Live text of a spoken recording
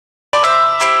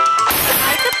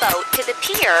boat to the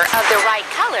pier of the right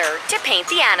color to paint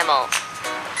the animal.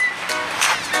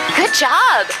 Good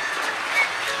job!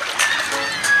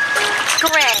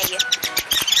 Gray.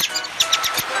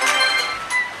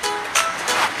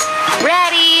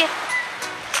 Ready.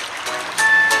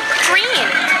 Green.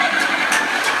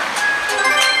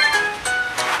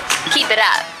 Keep it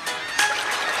up.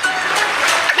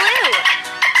 Blue.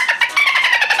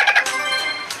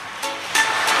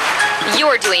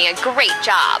 You're doing a great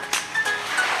job.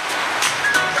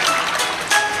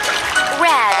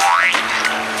 Red.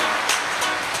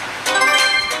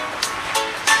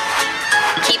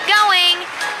 Keep going.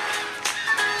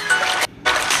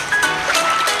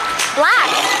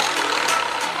 Black.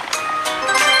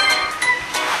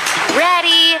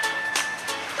 Ready.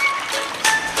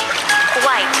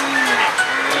 White.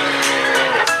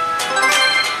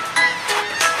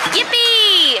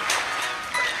 Yippee!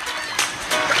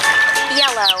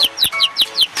 Yellow.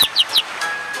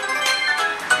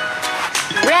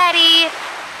 Ready.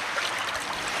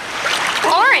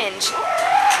 Orange.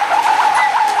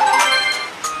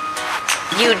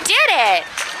 You did it!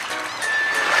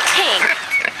 Pink.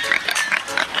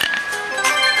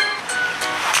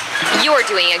 You're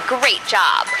doing a great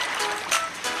job.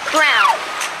 Brown.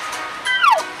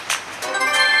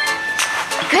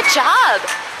 Good job.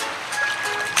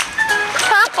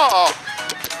 Purple.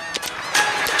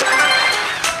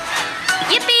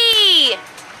 Yippee!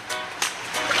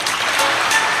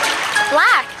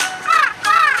 Black.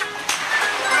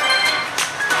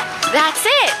 That's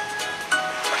it.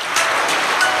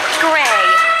 Gray.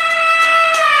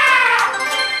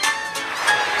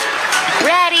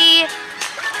 Ready.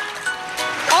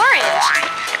 Orange.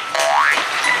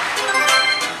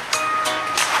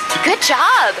 Good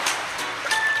job.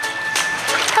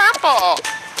 Purple.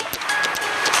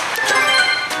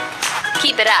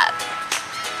 Keep it up.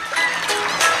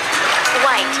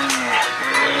 White.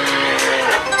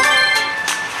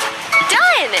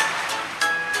 Done.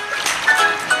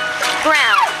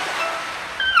 Brown.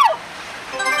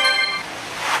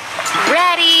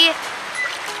 Ready.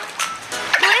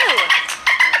 Blue.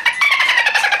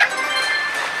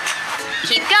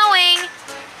 Keep going.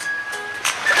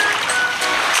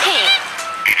 Pink.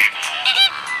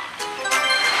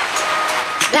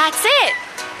 That's it.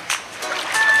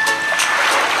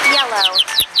 Yellow.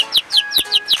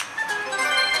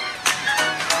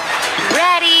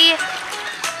 Ready.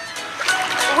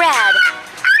 Red.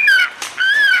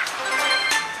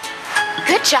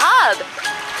 Good job.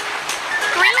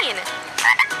 Green.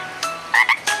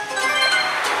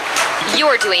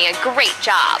 You're doing a great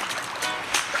job.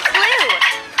 Blue.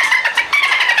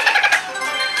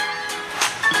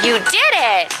 You did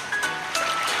it.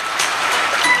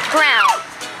 Brown.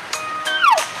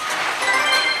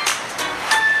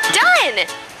 Done.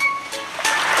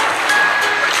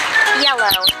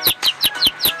 Yellow.